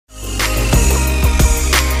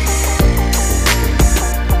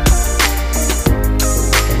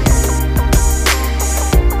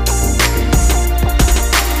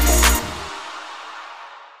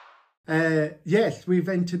yes, we've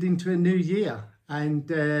entered into a new year. And,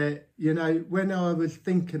 you know, when I was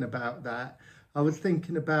thinking about that, I was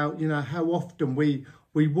thinking about, you know, how often we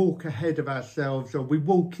walk ahead of ourselves, or we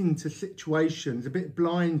walk into situations a bit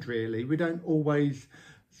blind, really. We don't always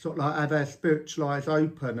sort of like have our spiritual eyes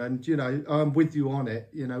open. And, you know, I'm with you on it.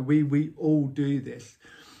 You know, we all do this.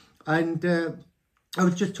 And I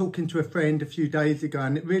was just talking to a friend a few days ago,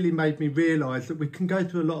 and it really made me realise that we can go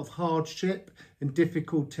through a lot of hardship and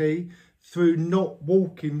difficulty through not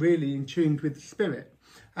walking really in tune with the Spirit.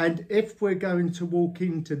 And if we're going to walk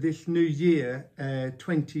into this new year,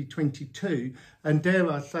 2022, and dare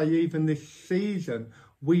I say even this season,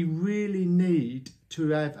 we really need to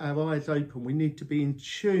have our eyes open. We need to be in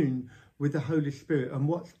tune with the Holy Spirit and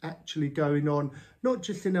what's actually going on, not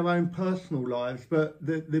just in our own personal lives, but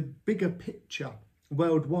the bigger picture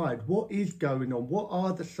worldwide. What is going on? What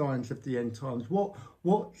are the signs of the end times?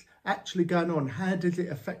 What's actually going on? How does it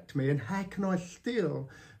affect me? And how can I still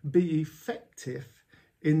be effective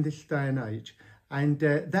in this day and age? And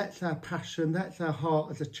that's our passion, that's our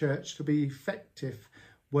heart as a church, to be effective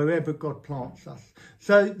wherever God plants us.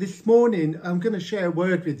 So this morning I'm going to share a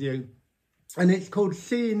word with you, and it's called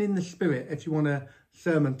Seeing in the Spirit. If you want a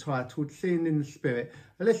sermon titled Seeing in the Spirit,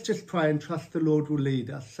 and let's just pray and trust the Lord will lead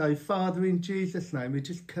us. So Father, in Jesus' name, we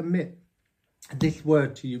just commit this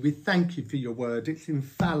word to you. We thank you for your word. It's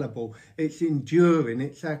infallible, it's enduring,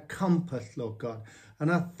 it's our compass, Lord God.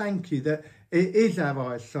 And I thank you that it is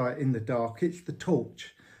our eyesight in the dark. It's the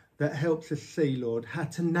torch that helps us see, Lord, how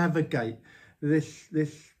to navigate this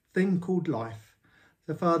thing called life.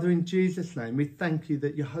 So Father, in Jesus' name, we thank you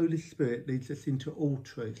that your Holy Spirit leads us into all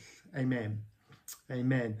truth. Amen.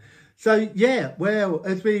 Amen. So yeah, well,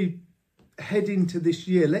 as we head into this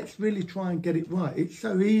year, let's really try and get it right. It's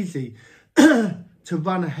so easy to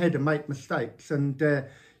run ahead and make mistakes, and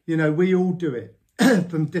you know, we all do it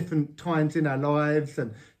from different times in our lives,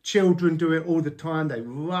 and children do it all the time. They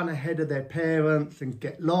run ahead of their parents and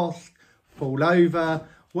get lost, fall over,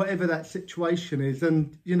 whatever that situation is.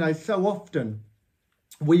 And you know, so often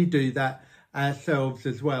we do that ourselves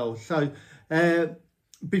as well. So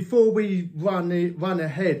before we run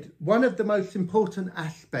ahead, one of the most important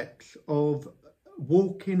aspects of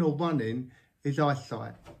walking or running is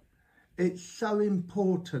eyesight. It's so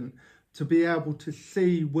important to be able to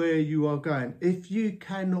see where you are going. If you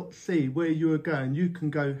cannot see where you are going, you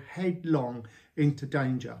can go headlong into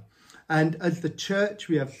danger. And as the church,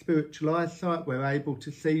 we have spiritual eyesight, we're able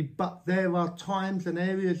to see, but there are times and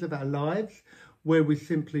areas of our lives where we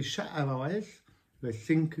simply shut our eyes, where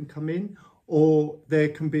sin can come in, or there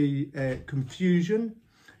can be confusion,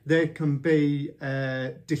 there can be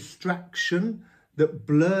distraction that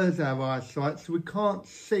blurs our eyesight, so we can't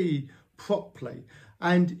see properly.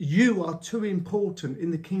 And you are too important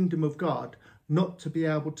in the kingdom of God not to be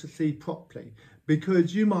able to see properly,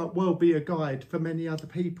 because you might well be a guide for many other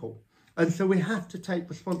people. And so we have to take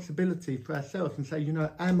responsibility for ourselves and say, you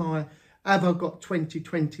know, have I got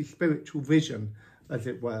 2020 spiritual vision, as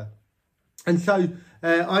it were? And so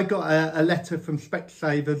I got a letter from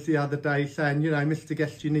Specsavers the other day saying, you know, Mr.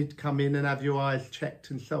 Guest, you need to come in and have your eyes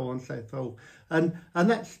checked and so on and so forth. And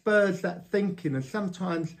that spurs that thinking. And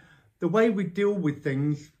sometimes the way we deal with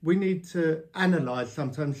things, we need to analyse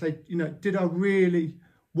sometimes, say, you know, did I really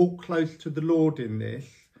walk close to the Lord in this?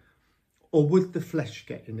 Or was the flesh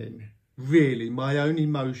getting in? Really, my own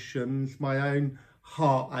emotions, my own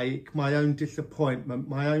heartache, my own disappointment,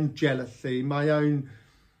 my own jealousy, my own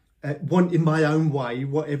wanting my own way,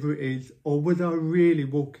 whatever it is, or was I really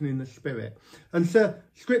walking in the Spirit? And so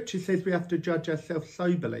Scripture says we have to judge ourselves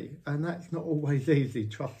soberly, and that's not always easy,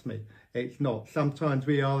 trust me, it's not. Sometimes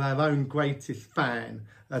we are our own greatest fan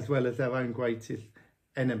as well as our own greatest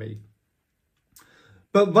enemy.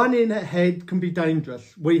 But running ahead can be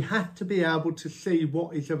dangerous. We have to be able to see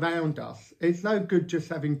what is around us. It's no good just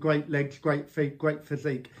having great legs, great feet, great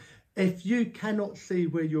physique. If you cannot see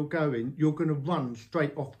where you're going, you're going to run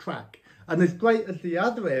straight off track. And as great as the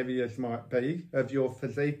other areas might be of your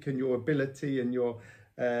physique and your ability and your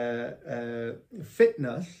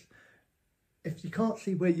fitness, if you can't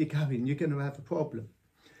see where you're going, you're going to have a problem.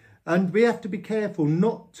 And we have to be careful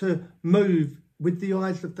not to move with the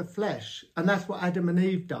eyes of the flesh. And that's what Adam and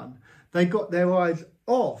Eve done. They got their eyes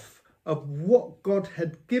off of what God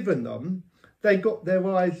had given them. They got their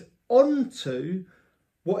eyes onto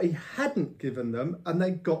what he hadn't given them, and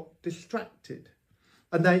they got distracted.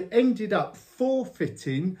 And they ended up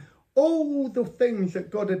forfeiting all the things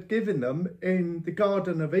that God had given them in the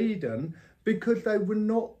Garden of Eden because they were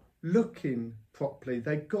not looking properly.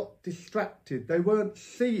 They got distracted. They weren't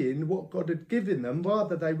seeing what God had given them,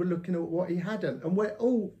 rather they were looking at what he hadn't. And we're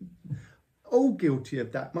all all guilty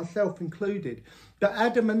of that, myself included. That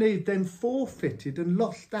Adam and Eve then forfeited and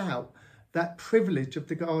lost out that privilege of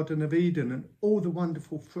the Garden of Eden and all the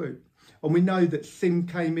wonderful fruit. And we know that sin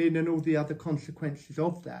came in and all the other consequences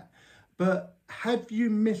of that. But have you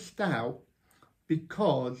missed out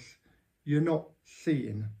because you're not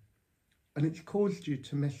seeing? And it's caused you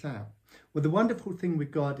to miss out. Well, the wonderful thing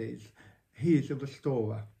with God is he is a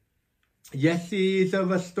restorer. Yes, he is a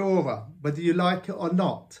restorer, whether you like it or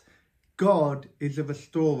not. God is a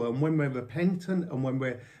restorer. And when we're repentant and when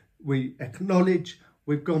we acknowledge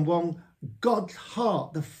we've gone wrong, God's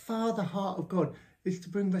heart, the Father heart of God, is to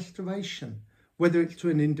bring restoration, whether it's to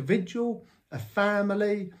an individual, a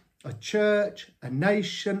family, a church, a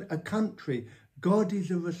nation, a country. God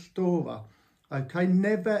is a restorer. Okay,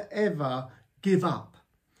 never ever give up.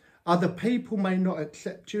 Other people may not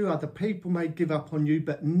accept you, other people may give up on you,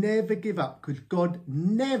 but never give up, because God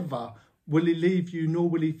never will he leave you, nor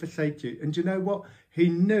will he forsake you. And you know what? He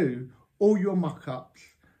knew all your muck-ups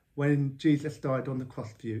when Jesus died on the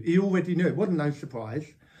cross for you. He already knew. It wasn't no surprise.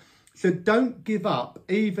 So don't give up,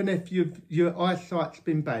 even if your eyesight's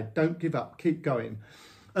been bad. Don't give up. Keep going.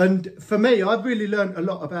 And for me, I've really learned a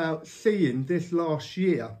lot about seeing this last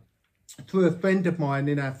year through a friend of mine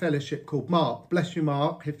in our fellowship called Mark. Bless you,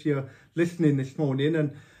 Mark, if you're listening this morning.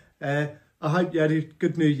 And I hope you had a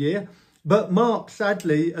good New Year. But Mark,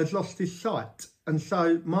 sadly, has lost his sight. And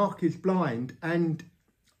so Mark is blind. And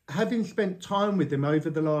having spent time with him over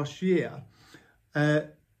the last year,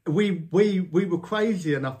 we were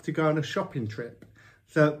crazy enough to go on a shopping trip.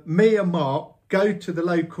 So me and Mark go to the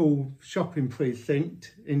local shopping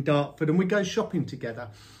precinct in Dartford and we go shopping together.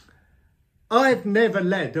 I've never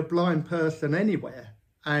led a blind person anywhere,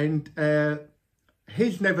 and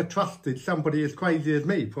he's never trusted somebody as crazy as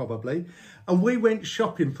me, probably. And we went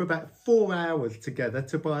shopping for about 4 hours together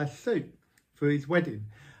to buy a suit for his wedding.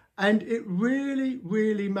 And it really,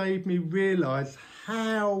 really made me realise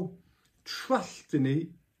how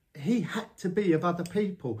trusting he had to be of other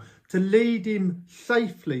people, to lead him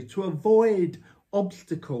safely, to avoid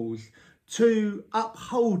obstacles, to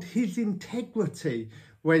uphold his integrity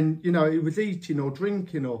when, you know, he was eating or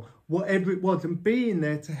drinking or whatever it was, and being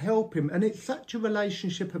there to help him. And it's such a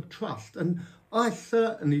relationship of trust. And I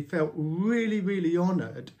certainly felt really, really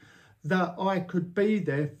honoured that I could be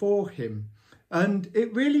there for him. And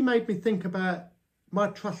it really made me think about my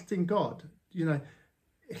trust in God. You know,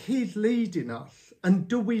 he's leading us, and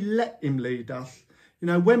do we let him lead us? You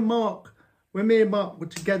know, when me and Mark were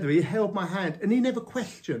together, he held my hand and he never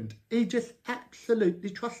questioned. He just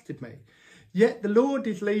absolutely trusted me. Yet the Lord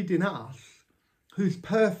is leading us, who's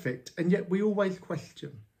perfect, and yet we always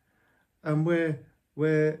question. And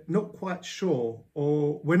we're not quite sure,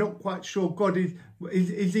 or we're not quite sure God is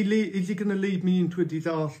he going to lead me into a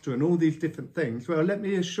disaster and all these different things. Well, let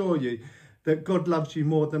me assure you that God loves you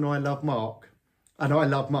more than I love Mark, and I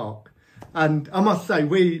love Mark. And I must say,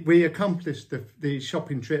 we accomplished the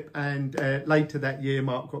shopping trip, and later that year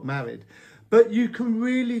Mark got married. But you can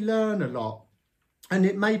really learn a lot. And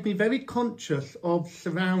it made me very conscious of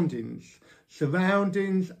surroundings,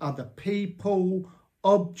 other people,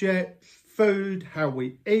 objects, food, how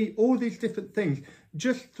we eat, all these different things,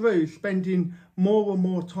 just through spending more and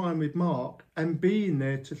more time with Mark and being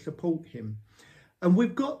there to support him. And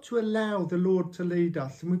we've got to allow the Lord to lead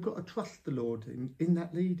us, and we've got to trust the Lord in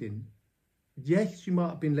that leading. Yes, you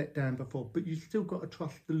might have been let down before, but you've still got to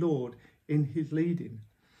trust the Lord in his leading.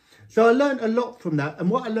 So I learned a lot from that, and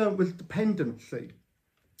what I learned was dependency.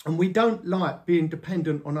 And we don't like being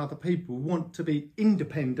dependent on other people. We want to be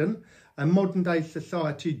independent, and modern day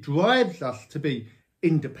society drives us to be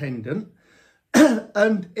independent.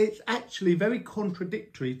 And it's actually very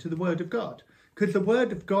contradictory to the Word of God, because the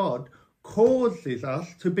Word of God causes us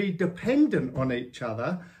to be dependent on each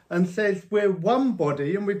other and says we're one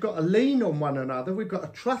body and we've got to lean on one another, we've got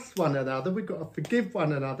to trust one another, we've got to forgive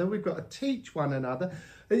one another, we've got to teach one another.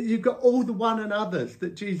 You've got all the one another's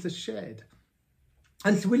that Jesus shared.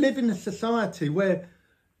 And so we live in a society where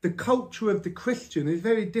the culture of the Christian is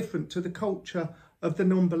very different to the culture of the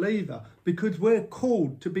non-believer, because we're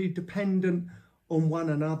called to be dependent on one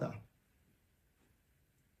another.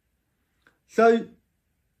 So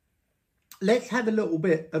let's have a little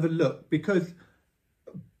bit of a look, because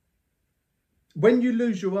when you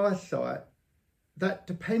lose your eyesight, that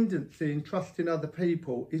dependency and trust in other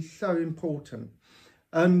people is so important.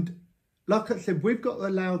 And like I said, we've got to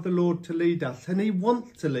allow the Lord to lead us, and he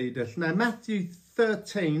wants to lead us. Now, Matthew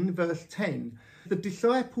 13, verse 10, the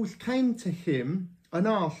disciples came to him and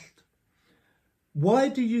asked, "Why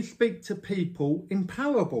do you speak to people in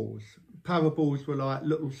parables?" Parables were like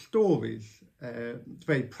little stories,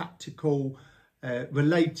 very practical,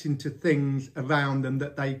 relating to things around them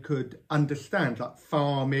that they could understand, like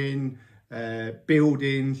farming,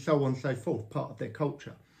 building, so on and so forth, part of their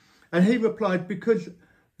culture. And he replied, because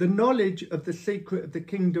the knowledge of the secret of the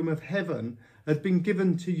kingdom of heaven has been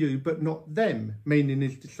given to you, but not them, meaning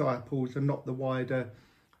his disciples and not the wider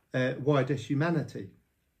humanity.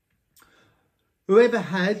 Whoever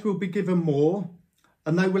has will be given more,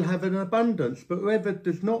 and they will have an abundance. But whoever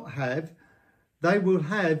does not have, they will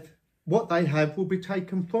have, what they have will be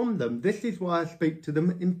taken from them. This is why I speak to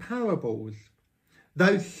them in parables.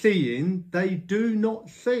 Though seeing, they do not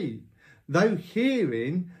see. Though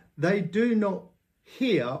hearing, they do not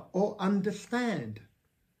hear or understand.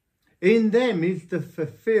 In them is the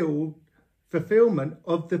fulfillment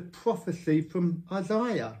of the prophecy from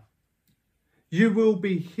Isaiah. You will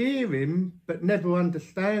be hearing, but never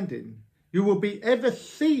understanding. You will be ever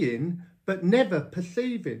seeing, but never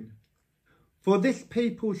perceiving. For this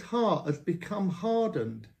people's heart has become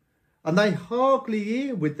hardened, and they hardly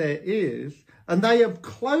hear with their ears, and they have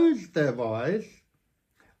closed their eyes.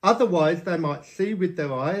 Otherwise they might see with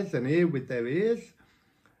their eyes and hear with their ears,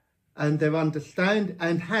 and have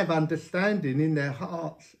understanding in their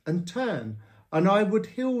hearts, and turn, and I would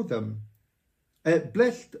heal them.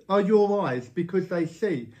 Blessed are your eyes because they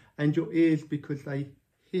see, and your ears because they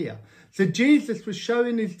hear. So Jesus was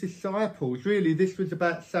showing his disciples, really this was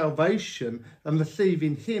about salvation and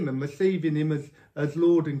receiving him as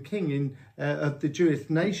Lord and King of the Jewish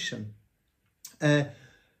nation,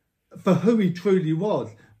 for who he truly was.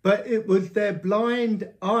 But it was their blind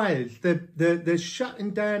eyes, the shutting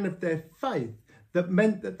down of their faith that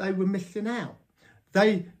meant that they were missing out.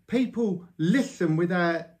 People listen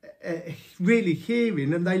without really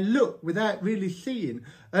hearing, and they look without really seeing.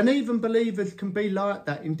 And even believers can be like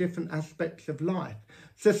that in different aspects of life.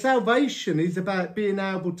 So salvation is about being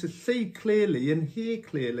able to see clearly and hear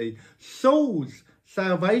clearly. Saul's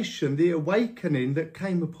salvation, the awakening that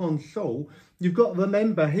came upon Saul, you've got to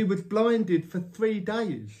remember he was blinded for 3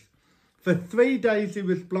 days. For 3 days he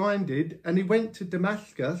was blinded, and he went to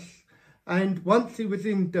Damascus, and once he was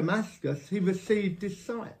in Damascus he received his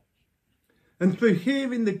sight. And through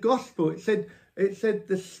hearing the gospel, it said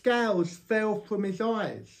the scales fell from his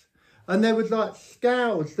eyes. And there was like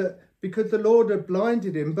scales that, because the Lord had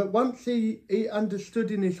blinded him, but once he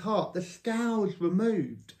understood in his heart, the scales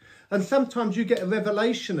removed. And sometimes you get a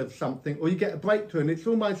revelation of something, or you get a breakthrough, and it's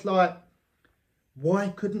almost like, why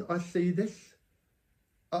couldn't I see this?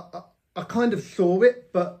 I kind of saw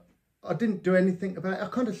it, but I didn't do anything about it. I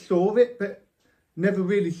kind of saw it, but never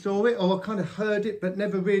really saw it. Or I kind of heard it, but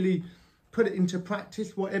never really put it into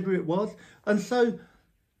practice, whatever it was. And so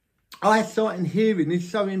eyesight and hearing is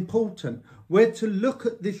so important. We're to look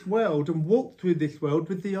at this world and walk through this world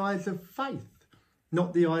with the eyes of faith,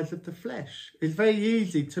 not the eyes of the flesh. It's very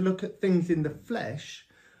easy to look at things in the flesh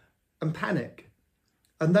and panic.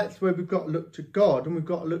 And that's where we've got to look to God, and we've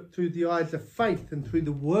got to look through the eyes of faith and through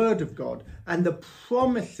the word of God and the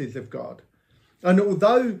promises of God. And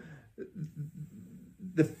although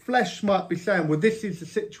the flesh might be saying, well, this is the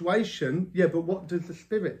situation. Yeah, but what does the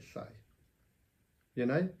Spirit say? You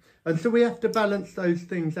know? And so we have to balance those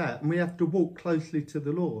things out, and we have to walk closely to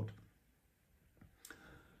the Lord.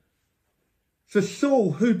 So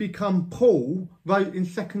Saul, who became Paul, wrote in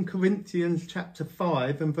 2 Corinthians chapter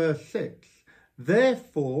 5 and verse 6,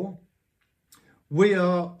 therefore, we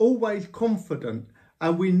are always confident,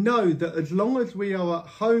 and we know that as long as we are at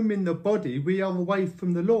home in the body, we are away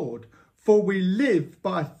from the Lord. For we live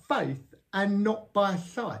by faith and not by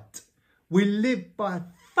sight. We live by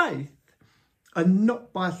faith and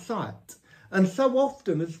not by sight. And so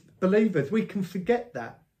often as believers, we can forget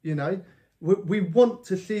that, you know. We want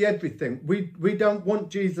to see everything. We don't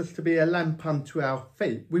want Jesus to be a lamp unto our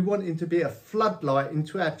feet. We want him to be a floodlight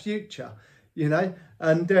into our future, you know.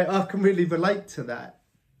 And I can really relate to that.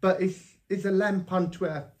 But it's a lamp unto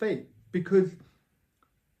our feet, because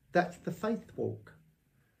that's the faith walk.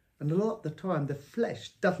 And a lot of the time, the flesh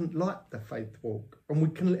doesn't like the faith walk. And we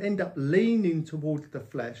can end up leaning towards the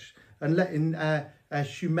flesh and letting our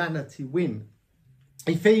humanity win.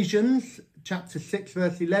 Ephesians chapter 6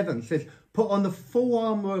 verse 11 says, put on the full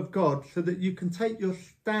armour of God so that you can take your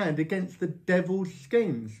stand against the devil's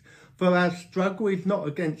schemes. For our struggle is not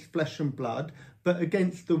against flesh and blood, but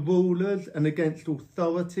against the rulers and against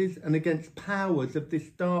authorities and against powers of this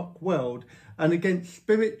dark world and against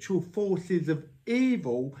spiritual forces of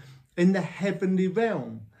evil in the heavenly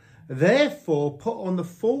realm. Therefore, put on the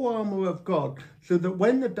full armour of God so that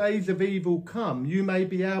when the days of evil come, you may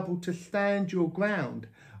be able to stand your ground.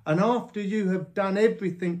 And after you have done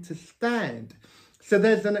everything to stand. So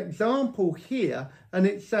there's an example here, and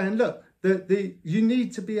it's saying, look, You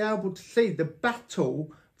need to be able to see the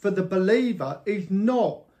battle for the believer is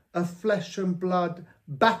not a flesh and blood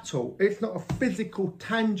battle. It's not a physical,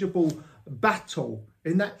 tangible battle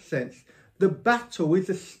in that sense. The battle is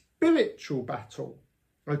a spiritual battle.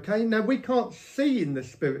 Okay, now we can't see in the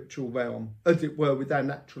spiritual realm, as it were, with our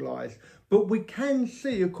natural eyes, but we can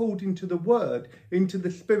see, according to the word, into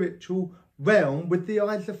the spiritual realm with the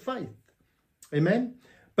eyes of faith. Amen.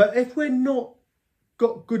 But if we're not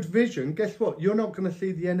got good vision, guess what? You're not going to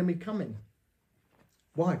see the enemy coming.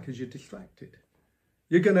 Why? Because you're distracted.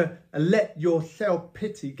 You're going to let your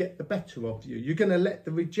self-pity get the better of you. You're going to let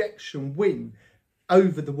the rejection win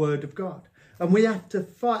over the word of God. And we have to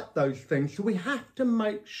fight those things. So we have to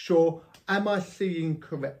make sure, am I seeing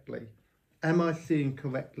correctly? Am I seeing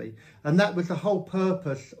correctly? And that was the whole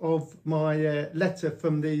purpose of my letter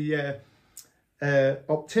from the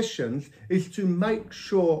opticians, is to make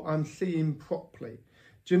sure I'm seeing properly.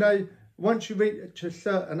 Do you know, once you reach a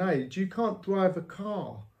certain age, you can't drive a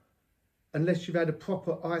car unless you've had a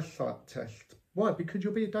proper eyesight test. Why? Because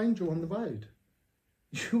you'll be a danger on the road.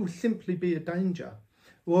 You will simply be a danger.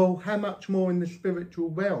 Well, how much more in the spiritual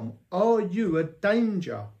realm? Are you a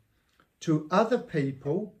danger to other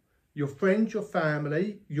people, your friends, your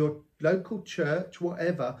family, your local church,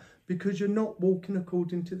 whatever, because you're not walking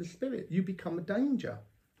according to the Spirit? You become a danger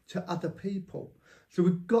to other people. So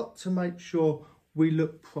we've got to make sure we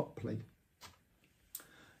look properly.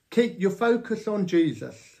 Keep your focus on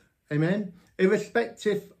Jesus. Amen.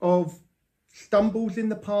 Irrespective of stumbles in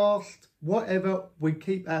the past, whatever, we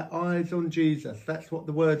keep our eyes on Jesus. That's what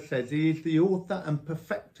the word says. He is the author and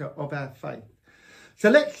perfecter of our faith. So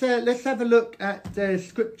let's have a look at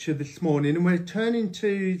scripture this morning, and we're turning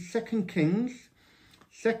to 2 Kings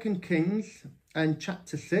and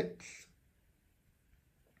chapter 6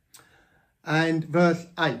 and verse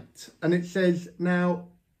 8. And it says, now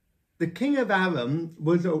the king of Aram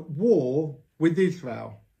was at war with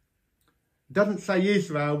Israel. It doesn't say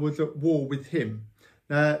Israel was at war with him.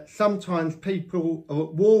 Sometimes people are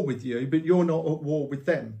at war with you, but you're not at war with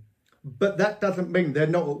them. But that doesn't mean they're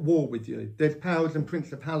not at war with you. There's powers and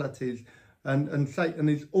principalities, and Satan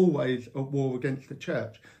is always at war against the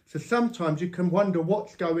church. So sometimes you can wonder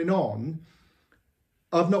what's going on.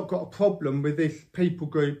 I've not got a problem with this people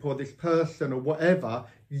group or this person or whatever,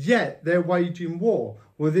 yet they're waging war.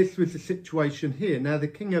 Well, this was the situation here. Now, the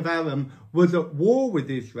king of Aram was at war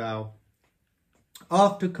with Israel.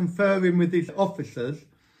 After conferring with his officers,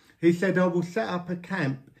 he said, I will set up a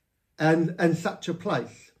camp and such a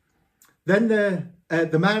place. Then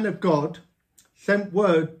the man of God sent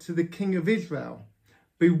word to the king of Israel,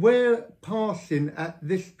 beware passing at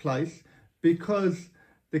this place, because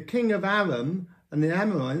the king of Aram and the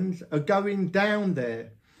Ammonites are going down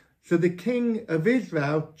there. So the king of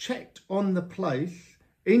Israel checked on the place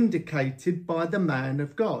indicated by the man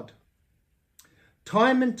of God.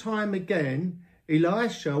 Time and time again,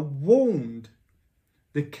 Elisha warned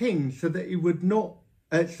the king so that he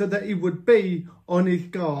would be on his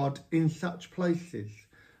guard in such places.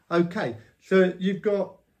 Okay, so you've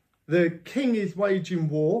got the king is waging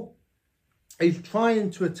war. He's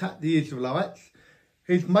trying to attack the Israelites.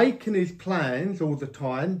 He's making his plans all the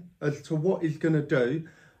time as to what he's going to do.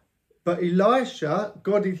 But Elisha,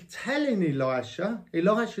 God is telling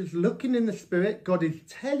Elisha's looking in the spirit, God is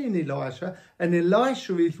telling Elisha, and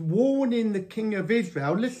Elisha is warning the king of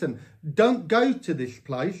Israel, listen, don't go to this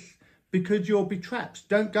place because you'll be trapped.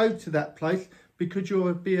 Don't go to that place because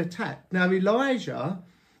you'll be attacked. Now, Elijah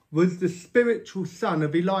was the spiritual son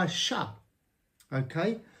of Elisha,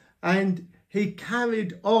 okay? And he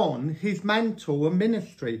carried on his mantle and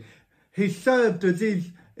ministry. He served as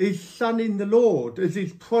his son in the Lord, as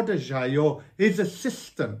his protege or his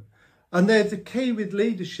assistant. And there's a key with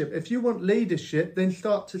leadership. If you want leadership, then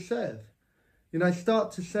start to serve. You know,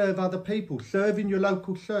 start to serve other people. Serve in your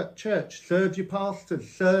local church. Serve your pastors.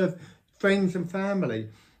 Serve friends and family.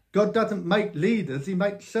 God doesn't make leaders, he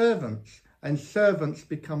makes servants. And servants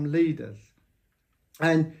become leaders.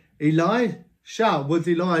 And Elisha was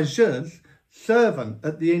Elijah's servant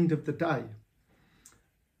at the end of the day.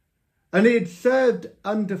 And he had served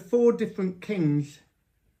under 4 different kings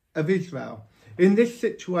of Israel. In this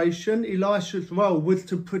situation, Elisha's role was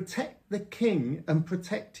to protect the king and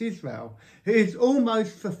protect Israel. He is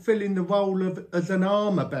almost fulfilling the role as an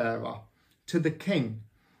armour bearer to the king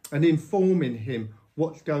and informing him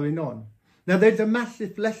what's going on. Now, there's a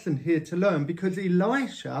massive lesson here to learn, because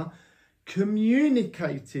Elisha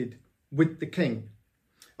communicated with the king.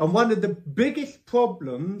 And one of the biggest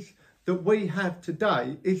problems that we have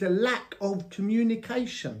today is a lack of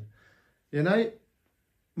communication. You know,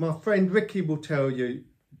 my friend Ricky will tell you,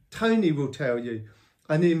 Tony will tell you,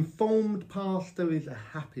 An informed pastor is a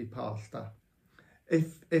happy pastor.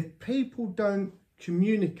 If people don't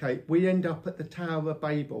communicate, we end up at the Tower of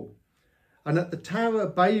Babel. And at the Tower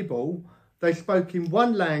of Babel, they spoke in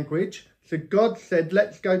one language. So God said,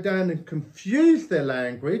 let's go down and confuse their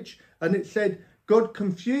language. And it said, God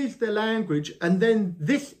confused their language, and then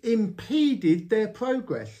this impeded their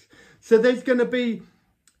progress. So there's going to be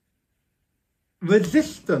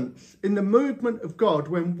resistance in the movement of God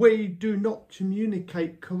when we do not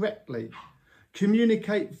communicate correctly,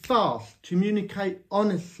 communicate fast, communicate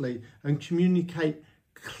honestly, and communicate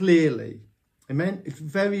clearly. Amen. It's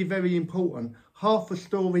very, very important. Half a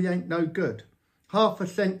story ain't no good. Half a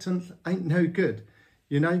sentence ain't no good.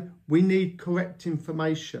 You know, we need correct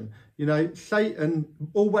information. You know, Satan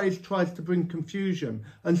always tries to bring confusion.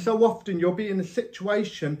 And so often you'll be in a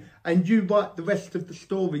situation and you write the rest of the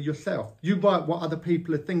story yourself. You write what other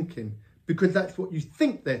people are thinking because that's what you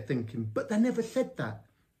think they're thinking. But they never said that.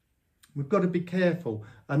 We've got to be careful.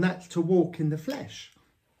 And that's to walk in the flesh.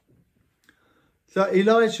 So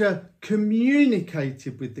Elisha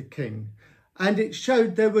communicated with the king. And it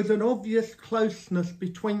showed there was an obvious closeness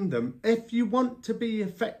between them. If you want to be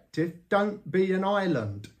effective, don't be an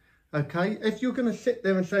island. Okay? If you're going to sit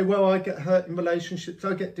there and say, well, I get hurt in relationships,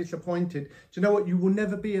 I get disappointed. Do you know what? You will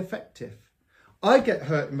never be effective. I get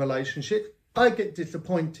hurt in relationships, I get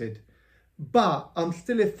disappointed. But I'm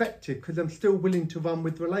still effective because I'm still willing to run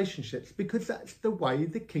with relationships, because that's the way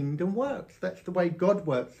the kingdom works. That's the way God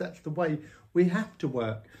works. That's the way we have to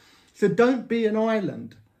work. So don't be an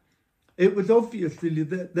island. It was obviously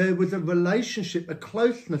that there was a relationship, a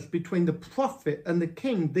closeness between the prophet and the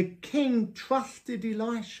king. The king trusted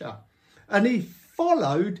Elisha and he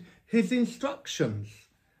followed his instructions.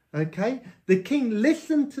 Okay? The king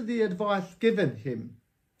listened to the advice given him.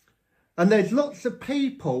 And there's lots of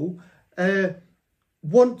people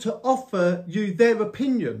want to offer you their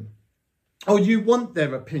opinion, or you want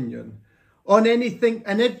their opinion on anything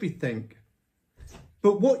and everything.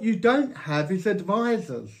 But what you don't have is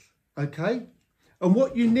advisors. Okay, and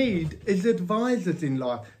what you need is advisors in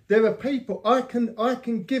life. There are people, I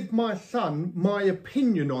can give my son my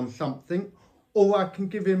opinion on something, or I can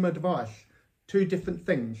give him advice. Two different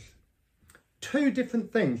things. Two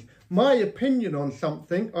different things. My opinion on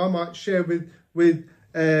something I might share with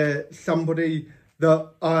somebody that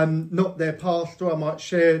I'm not their pastor. I might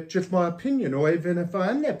share just my opinion, or even if I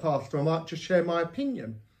am their pastor, I might just share my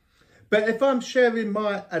opinion. But if I'm sharing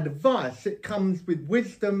my advice, it comes with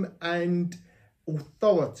wisdom and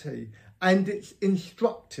authority, and it's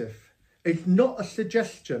instructive. It's not a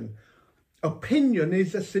suggestion. Opinion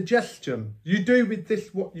is a suggestion. You do with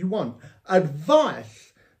this what you want.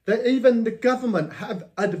 Advice, that even the government have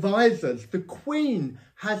advisors. The Queen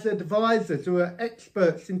has advisors who are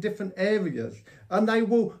experts in different areas, and they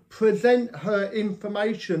will present her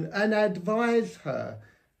information and advise her.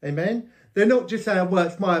 Amen. They're not just saying, well,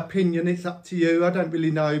 it's my opinion, it's up to you, I don't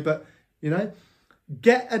really know, but, you know,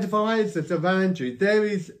 get advisors around you. There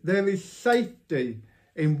is safety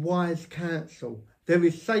in wise counsel. There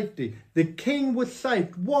is safety. The king was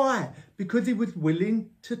safe. Why? Because he was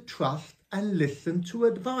willing to trust and listen to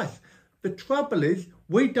advice. The trouble is,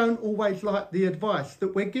 we don't always like the advice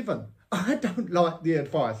that we're given. I don't like the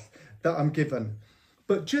advice that I'm given.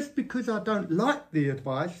 But just because I don't like the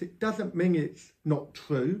advice, it doesn't mean it's not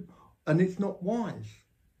true. And it's not wise,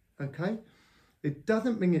 okay? It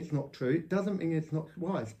doesn't mean it's not true. It doesn't mean it's not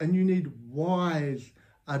wise. And you need wise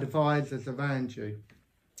advisors around you,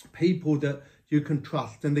 people that you can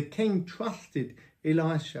trust. And the king trusted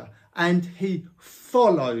Elisha, and he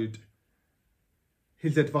followed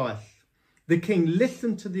his advice. The king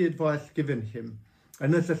listened to the advice given him.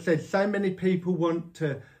 And as I said, so many people want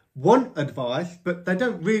advice, but they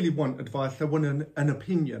don't really want advice. They want an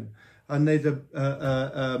opinion. And there's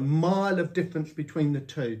a mile of difference between the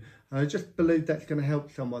two. And I just believe that's going to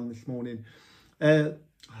help someone this morning.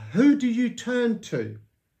 Who do you turn to?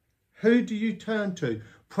 Who do you turn to?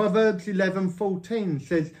 Proverbs 11:14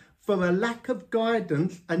 says, for a lack of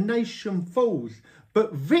guidance, a nation falls.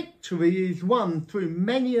 But victory is won through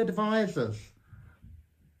many advisors,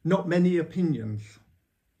 not many opinions.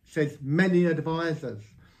 It says many advisors.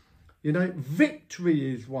 You know,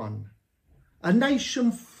 victory is won. A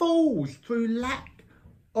nation falls through lack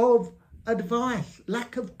of advice,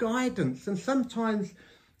 lack of guidance. And sometimes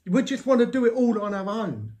we just want to do it all on our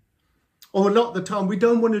own. Or a lot of the time we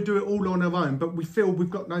don't want to do it all on our own, but we feel we've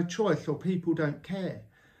got no choice or people don't care.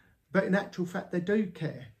 But in actual fact, they do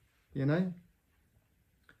care, you know.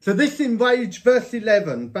 So this enraged, verse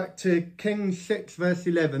 11, back to Kings 6, verse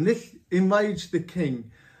 11. This enraged the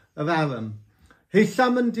king of Aram. He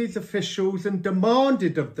summoned his officials and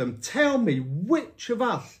demanded of them, tell me which of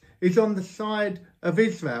us is on the side of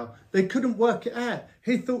Israel. They couldn't work it out.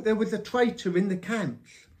 He thought there was a traitor in the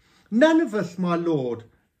camps. None of us, my lord,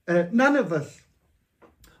 none of us,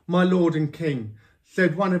 my lord and king,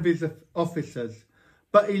 said one of his officers.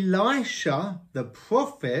 But Elisha, the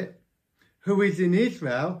prophet, who is in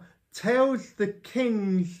Israel, tells the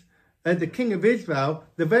king of Israel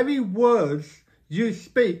the very words you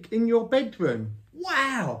speak in your bedroom.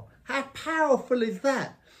 Wow, how powerful is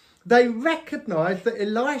that? They recognised that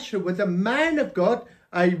Elisha was a man of God,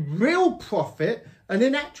 a real prophet, and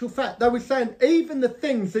in actual fact, they were saying even the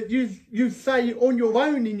things that you say on your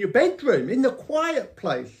own in your bedroom, in the quiet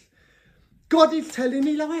place, God is telling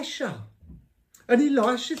Elisha. And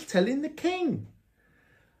Elisha's telling the king.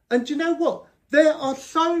 And do you know what? There are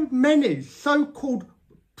so many so-called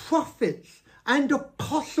prophets and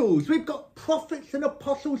apostles. We've got prophets and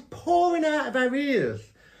apostles pouring out of our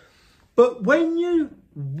ears. But when you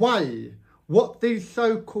weigh what these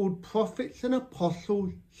so-called prophets and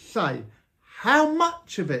apostles say, how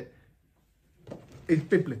much of it is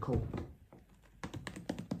biblical?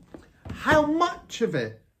 How much of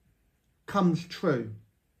it comes true?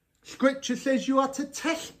 Scripture says you are to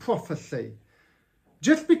test prophecy.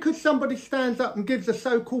 Just because somebody stands up and gives a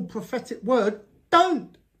so-called prophetic word,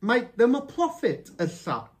 don't make them a prophet as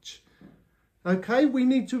such. Okay, we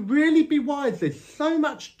need to really be wise. There's so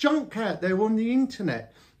much junk out there on the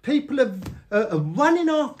internet. People are running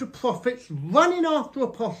after prophets, running after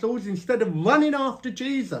apostles instead of running after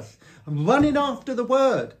Jesus and running after the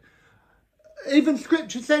word. Even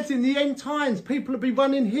scripture says in the end times, people will be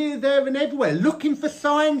running here, there and everywhere, looking for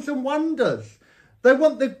signs and wonders. They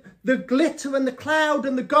want the glitter and the cloud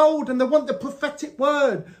and the gold, and they want the prophetic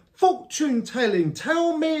word. Fortune telling.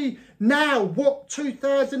 Tell me now what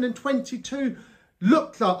 2022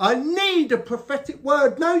 looks like. I need a prophetic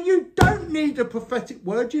word. No, you don't need a prophetic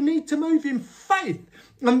word. You need to move in faith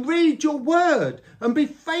and read your word and be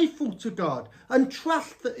faithful to God and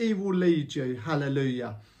trust that he will lead you.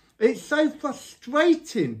 Hallelujah. It's so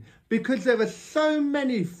frustrating because there are so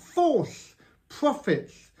many false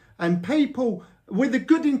prophets and people with a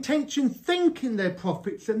good intention thinking they're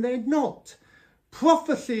prophets and they're not.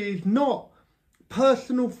 Prophecy is not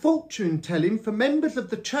personal fortune telling for members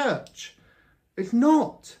of the church. It's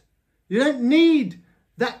not. You don't need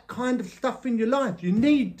that kind of stuff in your life. You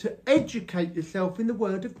need to educate yourself in the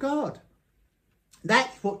Word of God.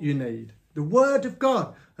 That's what you need. The Word of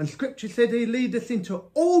God. And Scripture said he'll lead us into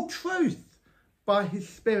all truth by his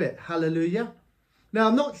Spirit. Hallelujah. Now,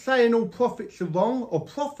 I'm not saying all prophets are wrong or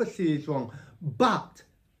prophecy is wrong, but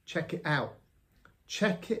check it out.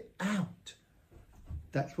 Check it out.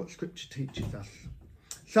 That's what Scripture teaches us.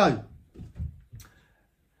 So,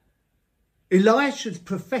 Elisha's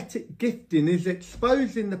prophetic gifting is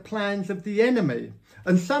exposing the plans of the enemy.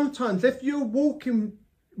 And sometimes if you're walking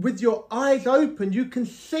with your eyes open, you can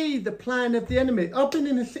see the plan of the enemy. I've been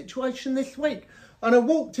in a situation this week and I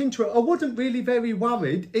walked into it. I wasn't really very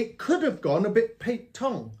worried. It could have gone a bit Pete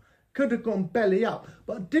Tong, could have gone belly up,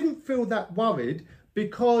 but I didn't feel that worried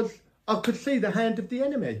because I could see the hand of the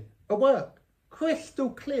enemy at work. Crystal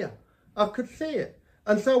clear. I could see it.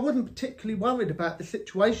 And so I wasn't particularly worried about the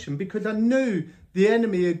situation because I knew the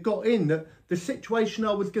enemy had got in, that the situation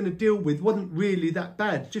I was going to deal with wasn't really that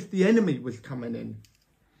bad. Just the enemy was coming in.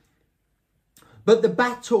 But the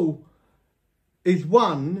battle is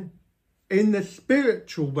won in the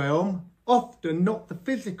spiritual realm, often not the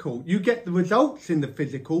physical. You get the results in the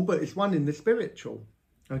physical, but it's won in the spiritual.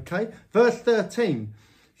 Okay, verse 13.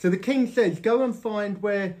 So the king says, go and find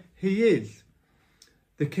where he is.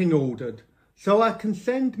 The king ordered, so I can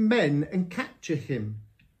send men and capture him.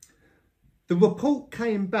 The report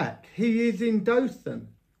came back, he is in Dothan.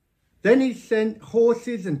 Then he sent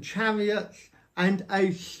horses and chariots and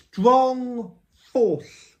a strong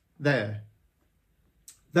force there.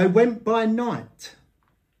 They went by night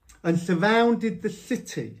and surrounded the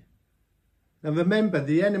city. Now remember,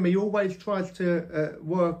 the enemy always tries to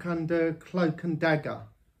work under cloak and dagger,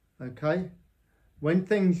 okay? When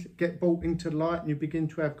things get brought into light and you begin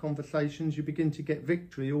to have conversations, you begin to get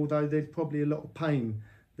victory, although there's probably a lot of pain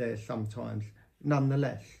there sometimes,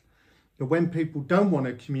 nonetheless. But when people don't want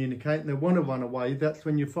to communicate and they want to run away, that's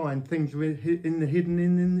when you find things are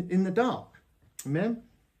hidden in the dark. Amen?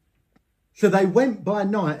 So they went by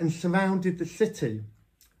night and surrounded the city.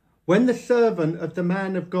 When the servant of the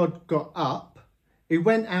man of God got up, he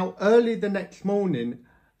went out early the next morning.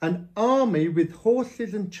 An army with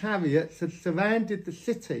horses and chariots had surrounded the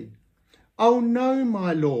city. Oh no,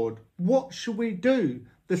 my lord, what shall we do?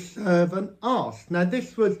 The servant asked. Now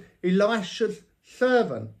this was Elisha's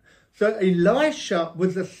servant. So Elisha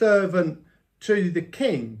was a servant to the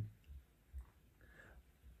king.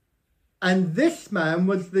 And this man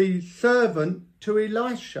was the servant to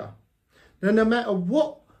Elisha. Now, no matter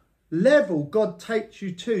what level God takes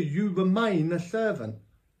you to, you remain a servant.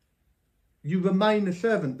 You remain a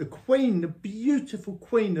servant. The queen, the beautiful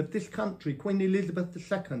queen of this country, Queen Elizabeth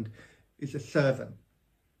II, is a servant.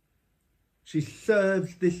 She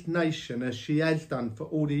serves this nation as she has done for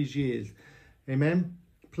all these years. Amen.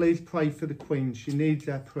 Please pray for the Queen. She needs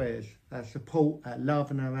our prayers, our support, our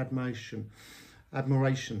love and our admiration.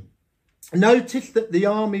 Notice that the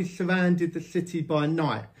army surrounded the city by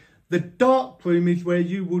night. The dark room is where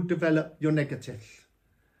you will develop your negatives.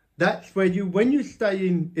 That's where when you stay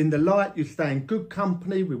in the light, you stay in good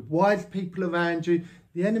company with wise people around you,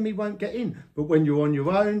 the enemy won't get in. But when you're on your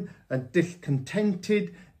own and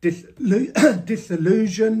discontented,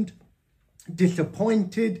 disillusioned,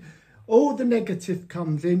 disappointed, all the negative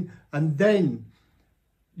comes in, and then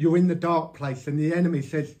you're in the dark place and the enemy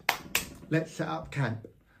says, let's set up camp.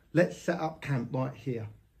 Let's set up camp right here.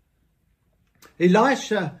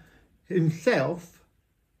 Elisha himself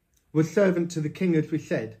was servant to the king, as we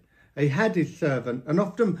said. He had his servant, and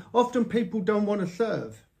often people don't want to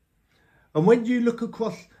serve. And when you look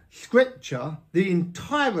across Scripture, the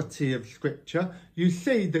entirety of Scripture, you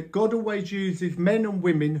see that God always uses men and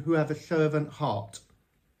women who have a servant heart.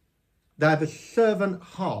 They have a servant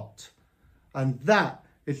heart, and that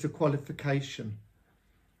is the qualification.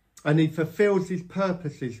 And he fulfills his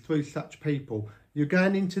purposes through such people. You're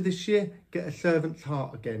going into this year, get a servant's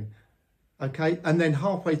heart again. Okay? And then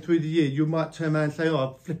halfway through the year, you might turn around and say, oh,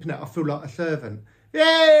 I'm flipping out, I feel like a servant.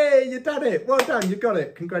 Yay, you done it. Well done, you got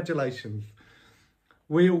it. Congratulations.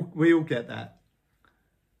 We all get that.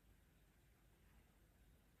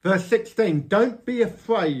 Verse 16, don't be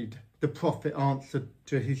afraid, the prophet answered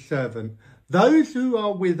to his servant. Those who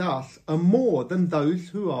are with us are more than those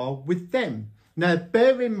who are with them. Now,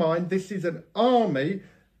 bear in mind, this is an army,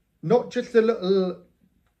 not just a little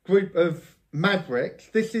group of mavericks.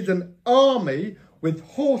 This is an army with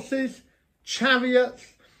horses,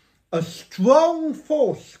 chariots, a strong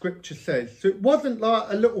force, Scripture says. So it wasn't like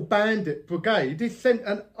a little bandit brigade. He sent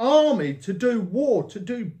an army to do war, to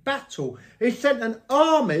do battle. He sent an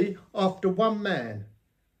army after one man.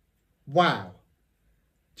 Wow.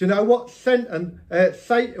 Do you know what? Satan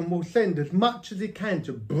will send as much as he can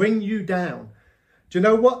to bring you down. Do you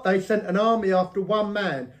know what? They sent an army after one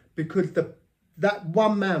man because that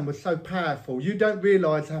one man was so powerful. You don't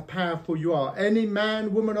realise how powerful you are. Any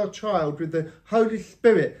man, woman or child with the Holy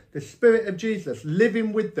Spirit, the Spirit of Jesus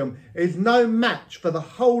living with them, is no match for the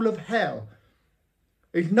whole of hell.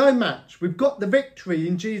 It's no match. We've got the victory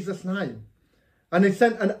in Jesus' name. And they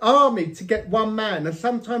sent an army to get one man. And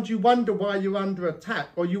sometimes you wonder why you're under attack,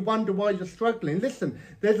 or you wonder why you're struggling. Listen,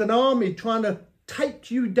 there's an army trying to take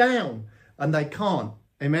you down. And they can't.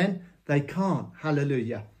 Amen? They can't.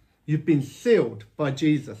 Hallelujah. You've been sealed by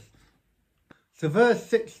Jesus. So verse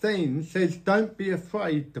 16 says, don't be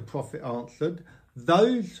afraid, the prophet answered.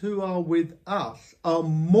 Those who are with us are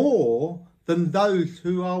more than those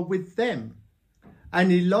who are with them.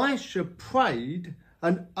 And Elisha prayed,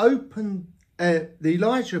 open his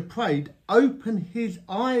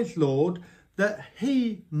eyes, Lord, that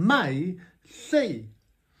he may see.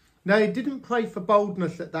 Now, he didn't pray for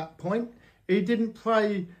boldness at that point. He didn't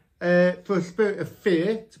pray for a spirit of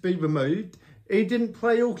fear to be removed. He didn't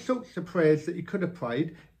pray all sorts of prayers that he could have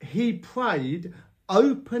prayed. He prayed,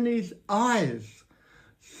 open his eyes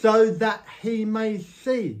so that he may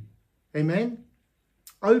see. Amen?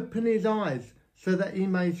 Open his eyes so that he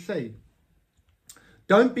may see.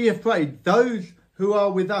 Don't be afraid. Those who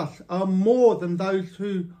are with us are more than those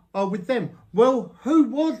who are with them. Well, who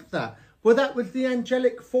was that? Well, that was the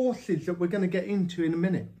angelic forces that we're going to get into in a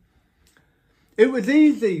minute. It would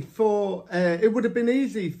have been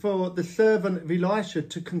easy for the servant of Elisha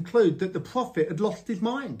to conclude that the prophet had lost his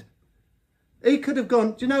mind. He could have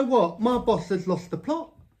gone, do you know what? My boss has lost the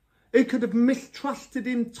plot. He could have mistrusted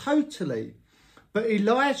him totally. But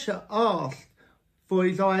Elisha asked for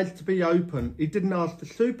his eyes to be open. He didn't ask for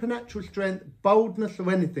supernatural strength, boldness or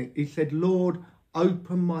anything. He said, Lord,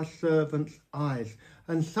 open my servant's eyes.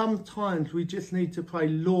 And sometimes we just need to pray,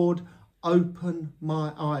 Lord, open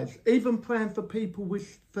my eyes. Even praying for people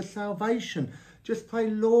for salvation. Just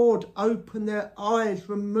pray, Lord, open their eyes,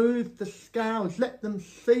 remove the scales, let them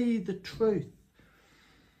see the truth.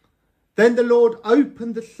 Then the Lord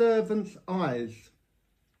opened the servant's eyes,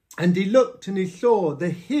 and he looked and he saw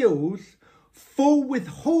the hills full with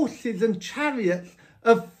horses and chariots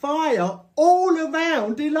of fire all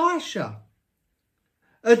around Elisha.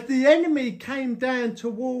 As the enemy came down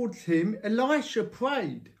towards him, Elisha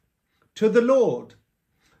prayed. to the Lord,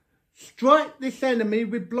 strike this enemy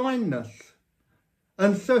with blindness.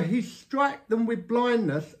 And so he struck them with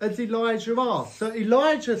blindness as Elijah asked. So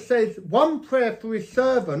Elijah says one prayer for his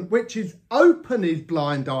servant, which is open his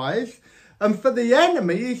blind eyes. And for the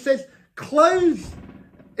enemy, he says, close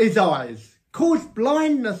his eyes, cause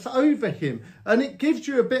blindness over him. And it gives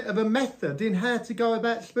you a bit of a method in how to go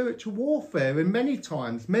about spiritual warfare in many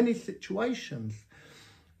times, many situations.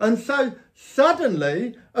 And so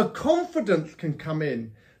suddenly a confidence can come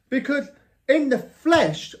in, because in the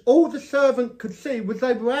flesh, all the servant could see was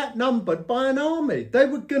they were outnumbered by an army. They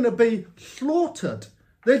were going to be slaughtered.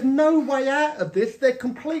 There's no way out of this. They're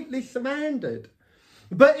completely surrounded.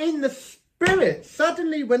 But in the spirit,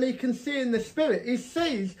 suddenly when he can see in the spirit, he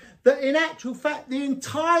sees that in actual fact, the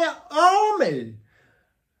entire army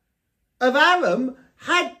of Aram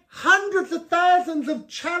had hundreds of thousands of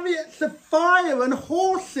chariots of fire and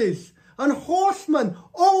horses and horsemen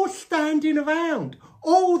all standing around,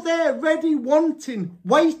 all there ready, wanting,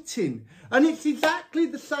 waiting. And it's exactly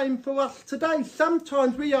the same for us today.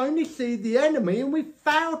 Sometimes we only see the enemy and we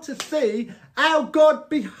fail to see our God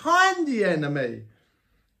behind the enemy.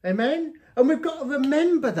 Amen? And we've got to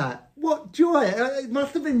remember that. What joy. It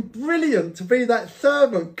must have been brilliant to be that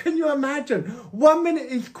servant. Can you imagine? 1 minute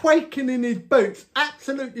he's quaking in his boots,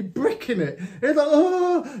 absolutely bricking it. He's like,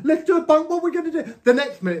 oh, let's do a bunk. What are we going to do? The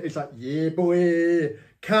next minute he's like, yeah, boy,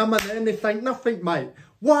 come on then. This ain't nothing, mate.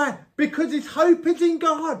 Why? Because his hope is in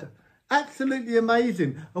God. Absolutely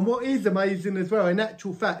amazing. And what is amazing as well, in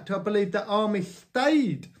actual fact, I believe that army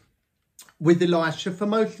stayed with Elisha for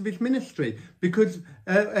most of his ministry, because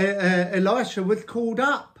Elisha was called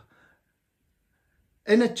up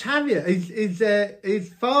in a chariot.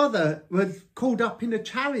 His father was called up in a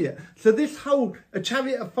chariot. So this whole, a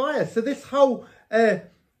chariot of fire. So this whole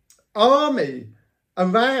army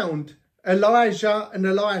around Elijah and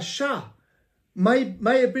Elisha may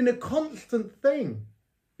have been a constant thing.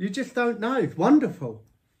 You just don't know. It's wonderful.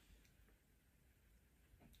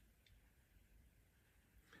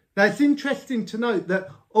 Now, it's interesting to note that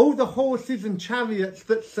all the horses and chariots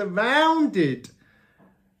that surrounded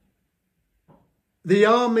the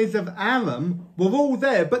armies of Aram were all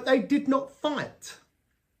there, but they did not fight.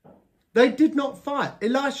 They did not fight.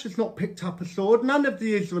 Elisha's not picked up a sword. None of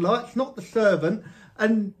the Israelites, not the servant,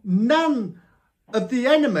 and none of the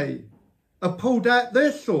enemy have pulled out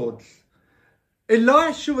their swords.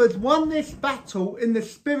 Elisha has won this battle in the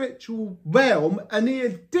spiritual realm, and he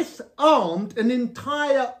has disarmed an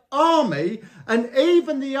entire army, and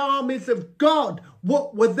even the armies of God,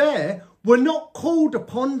 what were there, were not called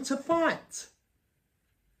upon to fight.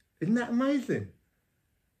 Isn't that amazing?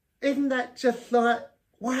 Isn't that just like,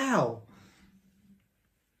 wow?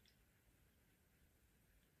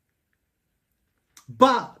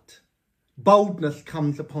 But boldness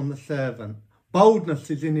comes upon the servant. Boldness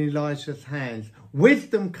is in Elisha's hands.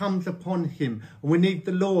 Wisdom comes upon him. And we need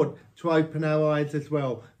the Lord to open our eyes as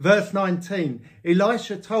well. Verse 19,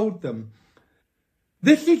 Elisha told them,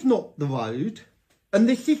 this is not the road and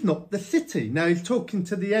this is not the city. Now he's talking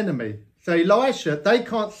to the enemy. So Elisha, they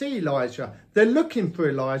can't see Elijah. They're looking for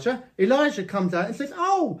Elijah. Elijah comes out and says,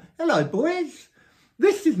 oh, hello, boys.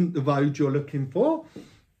 This isn't the road you're looking for.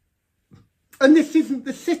 And this isn't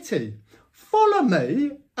the city. Follow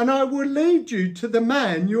me and I will lead you to the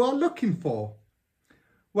man you are looking for.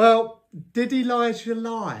 Well, did Elijah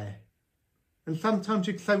lie? And sometimes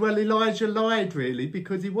you can say, well, Elijah lied really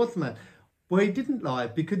because he was mad. Well, he didn't lie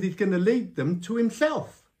because he's going to lead them to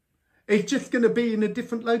himself. It's just going to be in a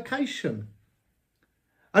different location.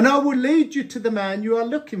 And I will lead you to the man you are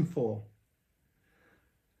looking for.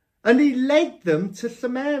 And he led them to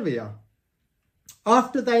Samaria.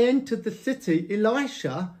 After they entered the city,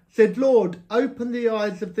 Elisha said, Lord, open the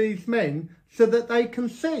eyes of these men so that they can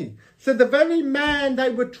see. So the very man they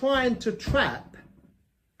were trying to trap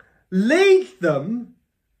leads them,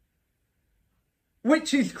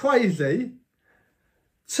 which is crazy,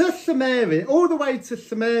 to Samaria, all the way to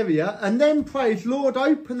Samaria, and then prays, Lord,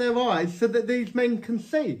 open their eyes so that these men can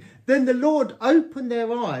see. Then the Lord opened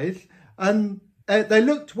their eyes and they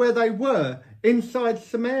looked where they were, inside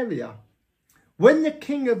Samaria. When the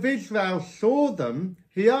king of Israel saw them,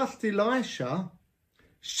 he asked Elisha,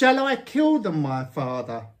 shall I kill them, my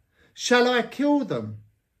father? Shall I kill them?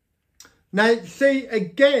 Now, see,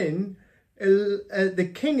 again,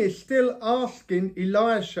 the king is still asking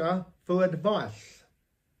Elisha for advice,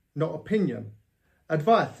 not opinion,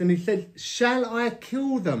 advice. And he says, shall I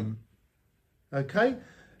kill them? Okay.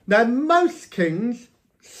 Now, most kings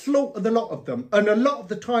slaughter the lot of them. And a lot of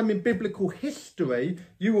the time in biblical history,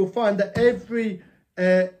 you will find that every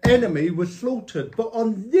enemy was slaughtered. But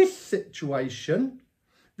on this situation,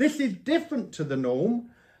 This is different to the norm.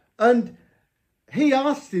 And he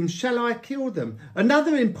asked him, shall I kill them?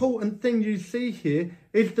 Another important thing you see here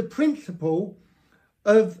is the principle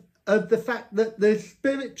of the fact that the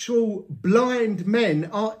spiritual blind men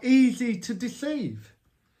are easy to deceive.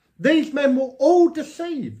 These men were all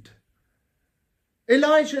deceived.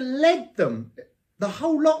 Elijah led them, the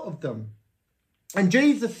whole lot of them. And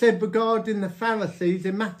Jesus said regarding the Pharisees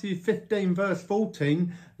in Matthew 15 verse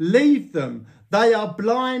 14, leave them, they are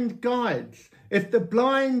blind guides. If the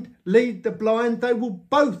blind lead the blind, they will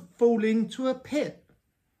both fall into a pit.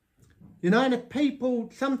 You know, and if people,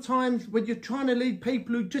 sometimes when you're trying to lead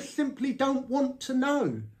people who just simply don't want to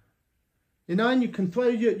know, you know, and you can throw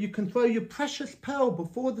your precious pearl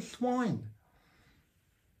before the swine.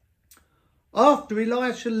 After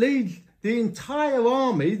Elisha leads the entire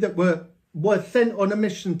army that was sent on a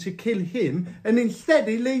mission to kill him, and instead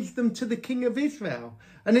he leads them to the king of Israel.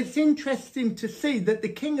 And it's interesting to see that the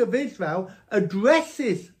king of Israel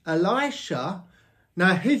addresses Elisha.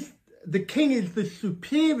 Now the king is the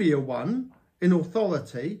superior one in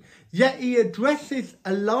authority, yet he addresses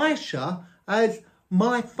Elisha as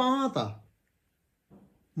my father.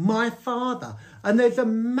 My father. And there's a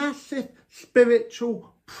massive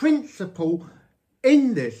spiritual principle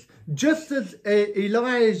in this. Just as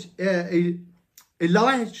Elisha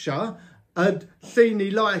had seen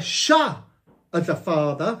Elisha as a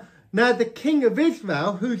father, now the king of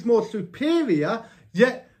Israel, who's more superior,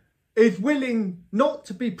 yet is willing not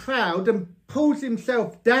to be proud and pulls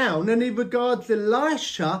himself down, and he regards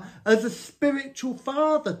Elisha as a spiritual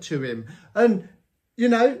father to him. And, you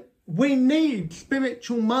know, we need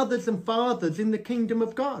spiritual mothers and fathers in the kingdom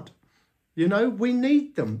of God. You know, we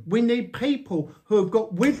need them. We need people who have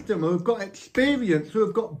got wisdom, who have got experience, who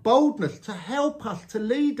have got boldness to help us, to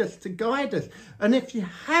lead us, to guide us. And if you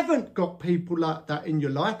haven't got people like that in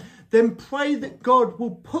your life, then pray that God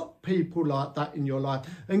will put people like that in your life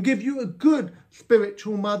and give you a good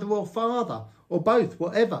spiritual mother or father, or both,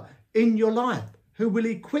 whatever, in your life, who will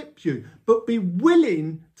equip you, but be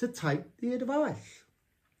willing to take the advice.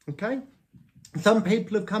 Okay? Some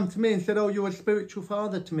people have come to me and said, oh, you're a spiritual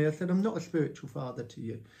father to me. I said, I'm not a spiritual father to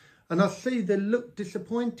you. And I see they look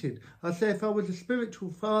disappointed. I say, if I was a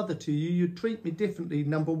spiritual father to you, you'd treat me differently,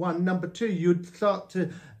 number one. Number two, you'd start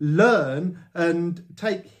to learn and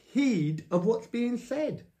take heed of what's being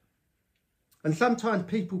said. And sometimes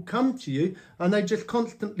people come to you and they just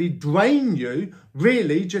constantly drain you,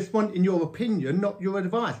 really just wanting your opinion, not your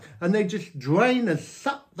advice. And they just drain and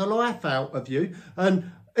suck the life out of you.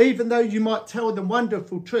 And even though you might tell them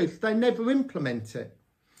wonderful truths, they never implement it.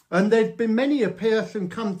 And there's been many a person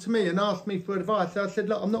come to me and asked me for advice. I said,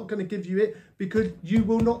 look, I'm not going to give you it because you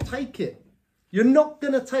will not take it. You're not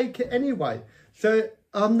going to take it anyway. So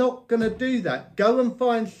I'm not going to do that. Go and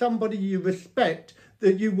find somebody you respect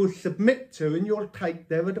that you will submit to, and you'll take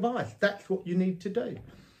their advice. That's what you need to do.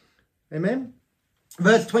 Amen.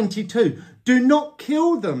 Verse 22, do not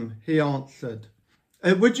kill them, he answered.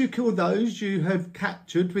 Would you kill those you have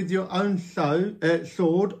captured with your own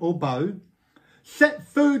sword or bow? Set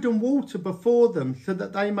food and water before them so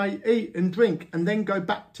that they may eat and drink and then go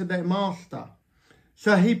back to their master.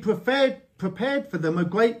 So he prepared for them a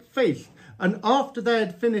great feast. And after they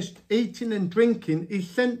had finished eating and drinking, he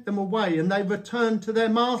sent them away and they returned to their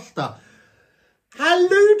master. How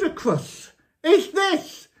ludicrous is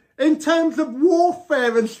this in terms of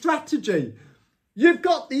warfare and strategy? You've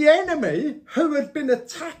got the enemy who has been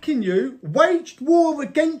attacking you, waged war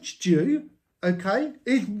against you, okay?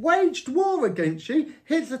 He's waged war against you.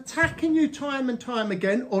 He's attacking you time and time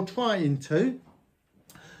again, or trying to.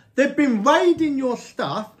 They've been raiding your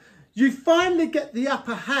stuff. You finally get the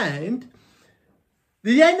upper hand.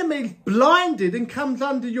 The enemy's blinded and comes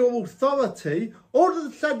under your authority. All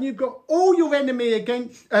of a sudden, you've got all your enemy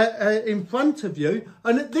in front of you.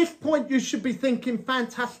 And at this point, you should be thinking,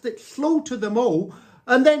 fantastic, slaughter them all.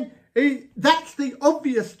 And then that's the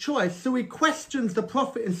obvious choice. So he questions the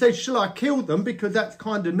prophet and says, shall I kill them? Because that's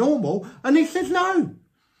kind of normal. And he says, no,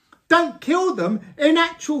 don't kill them. In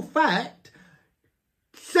actual fact,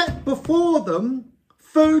 set before them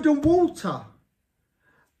food and water.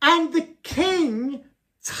 And the king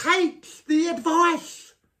takes the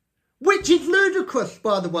advice, which is ludicrous,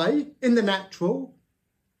 by the way, in the natural.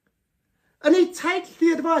 And he takes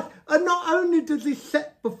the advice. And not only does he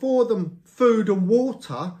set before them food and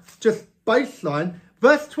water, just baseline,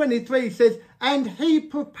 verse 23 says, and he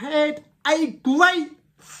prepared a great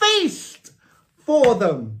feast for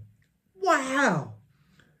them. Wow.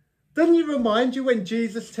 Doesn't it remind you when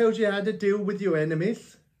Jesus tells you how to deal with your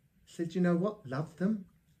enemies? He said, you know what? Love them.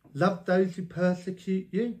 Love those who persecute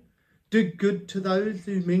you. Do good to those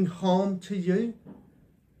who mean harm to you.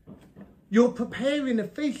 you're preparing a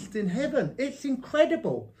feast in heaven. It's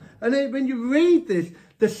incredible. And then when you read this,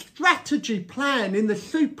 the strategy plan in the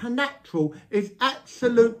supernatural is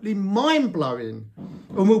absolutely mind-blowing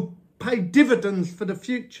and will pay dividends for the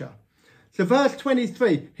future. So verse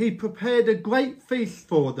 23, he prepared a great feast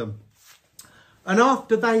for them. And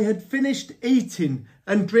after they had finished eating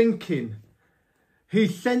and drinking, he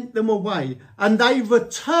sent them away and they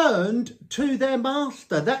returned to their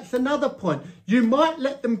master. That's another point. You might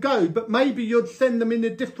let them go, but maybe you'd send them in a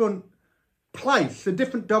different place, a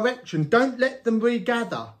different direction. Don't let them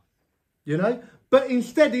regather, you know. But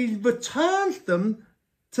instead he returns them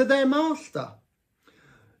to their master.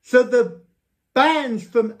 So the bands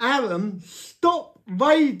from Aram stop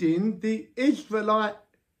raiding the Israelite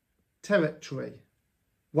territory.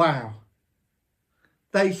 Wow.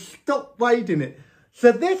 They stop raiding it.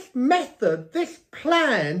 So this method, this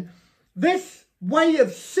plan, this way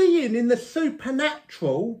of seeing in the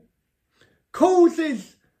supernatural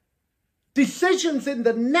causes decisions in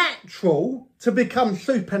the natural to become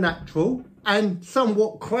supernatural and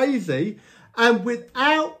somewhat crazy, and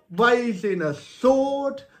without raising a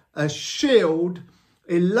sword, a shield,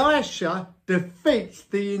 Elisha defeats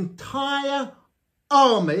the entire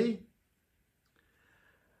army.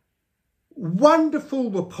 Wonderful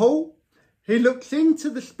report. He looks into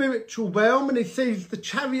the spiritual realm and he sees the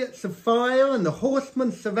chariots of fire and the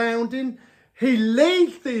horsemen surrounding. He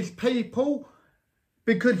leads these people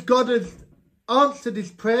because God has answered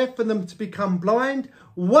his prayer for them to become blind.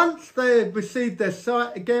 Once they have received their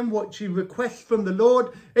sight again, what he requests from the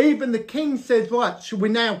Lord, even the king says, right, should we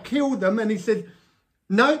now kill them? And he says,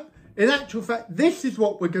 no, in actual fact, this is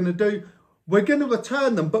what we're going to do. We're going to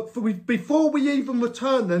return them. But before we even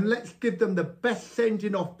return them, let's give them the best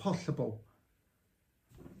sending off possible.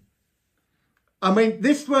 I mean,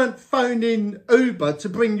 this weren't phoning Uber to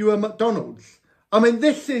bring you a McDonald's. I mean,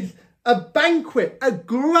 this is a banquet, a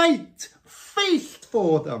great feast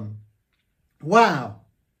for them. Wow.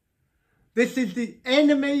 This is the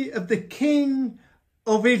enemy of the king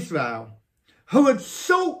of Israel who had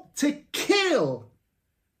sought to kill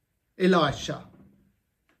Elisha.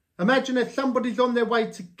 Imagine if somebody's on their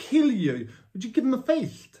way to kill you. Would you give them a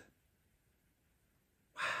feast?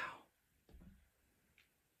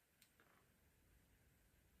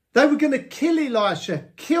 They were going to kill Elisha,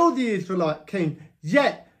 kill the Israelite king,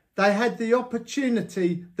 yet they had the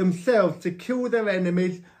opportunity themselves to kill their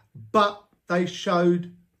enemies, but they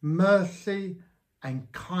showed mercy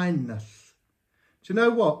and kindness. Do you know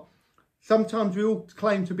what? Sometimes we all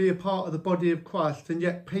claim to be a part of the body of Christ, and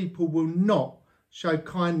yet people will not show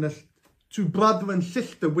kindness to brother and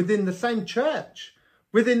sister within the same church,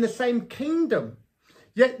 within the same kingdom.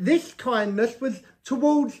 Yet this kindness was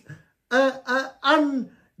towards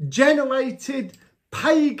ungenerated,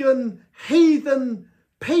 pagan, heathen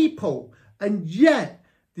people. And yet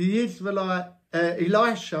the Israelite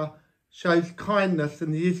Elisha shows kindness,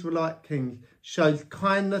 and the Israelite king shows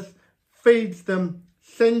kindness, feeds them,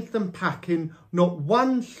 sends them packing. Not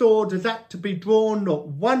one sword has had to be drawn, not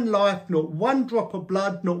one life, not one drop of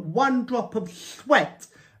blood, not one drop of sweat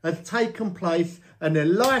has taken place. And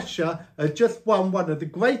Elisha has just won one of the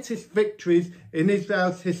greatest victories in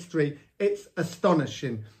Israel's history. It's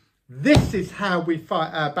astonishing. This is how we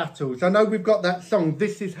fight our battles. I know we've got that song,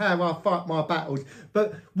 this is how I fight my battles.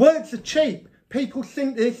 But words are cheap. People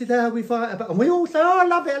think this is how we fight our battles. And we all say, oh, I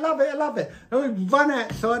love it, I love it, I love it. And we run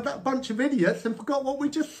outside, that bunch of idiots, and forgot what we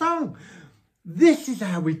just sung. This is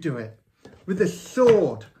how we do it. With the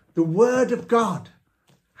sword, the word of God.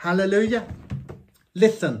 Hallelujah.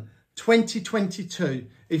 Listen, 2022,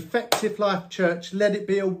 Effective Life Church, let it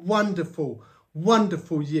be a wonderful,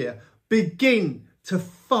 wonderful year. Begin to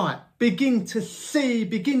fight, begin to see,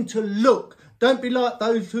 begin to look. Don't be like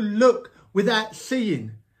those who look without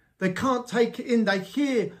seeing. They can't take it in. They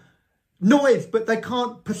hear noise, but they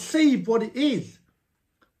can't perceive what it is.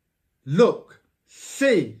 Look,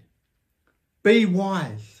 see, be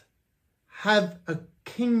wise, have a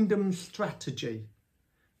kingdom strategy.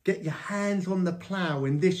 Get your hands on the plough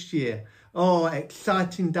in this year. Oh,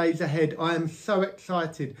 exciting days ahead. I am so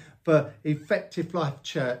excited for Effective Life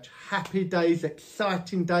Church. Happy days,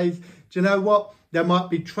 exciting days. Do you know what? There might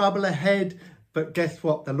be trouble ahead, but guess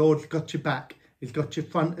what? The Lord's got your back. He's got your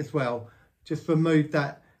front as well. Just remove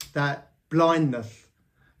that blindness.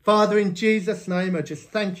 Father, in Jesus' name, I just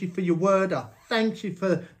thank you for your word. I thank you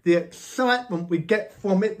for the excitement we get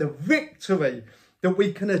from it, the victory that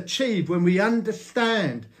we can achieve when we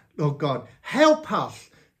understand, Lord God. Help us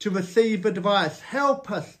to receive advice.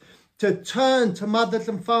 Help us to turn to mothers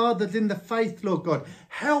and fathers in the faith, Lord God.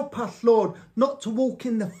 Help us, Lord, not to walk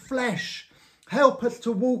in the flesh. Help us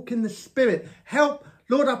to walk in the spirit. Help,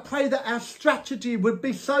 Lord, I pray that our strategy would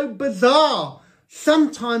be so bizarre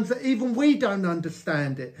sometimes that even we don't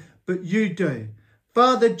understand it, but you do.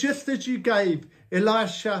 Father, just as you gave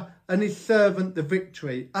Elisha and his servant the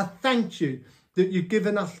victory, I thank you that you've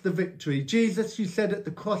given us the victory. Jesus, you said at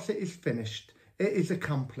the cross, it is finished. It is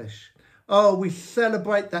accomplished. Oh, we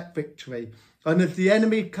celebrate that victory. And as the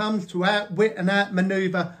enemy comes to outwit and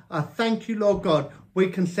outmaneuver, I thank you, Lord God, we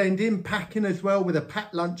can send him packing as well with a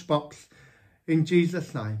packed lunchbox. In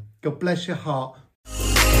Jesus' name, God bless your heart.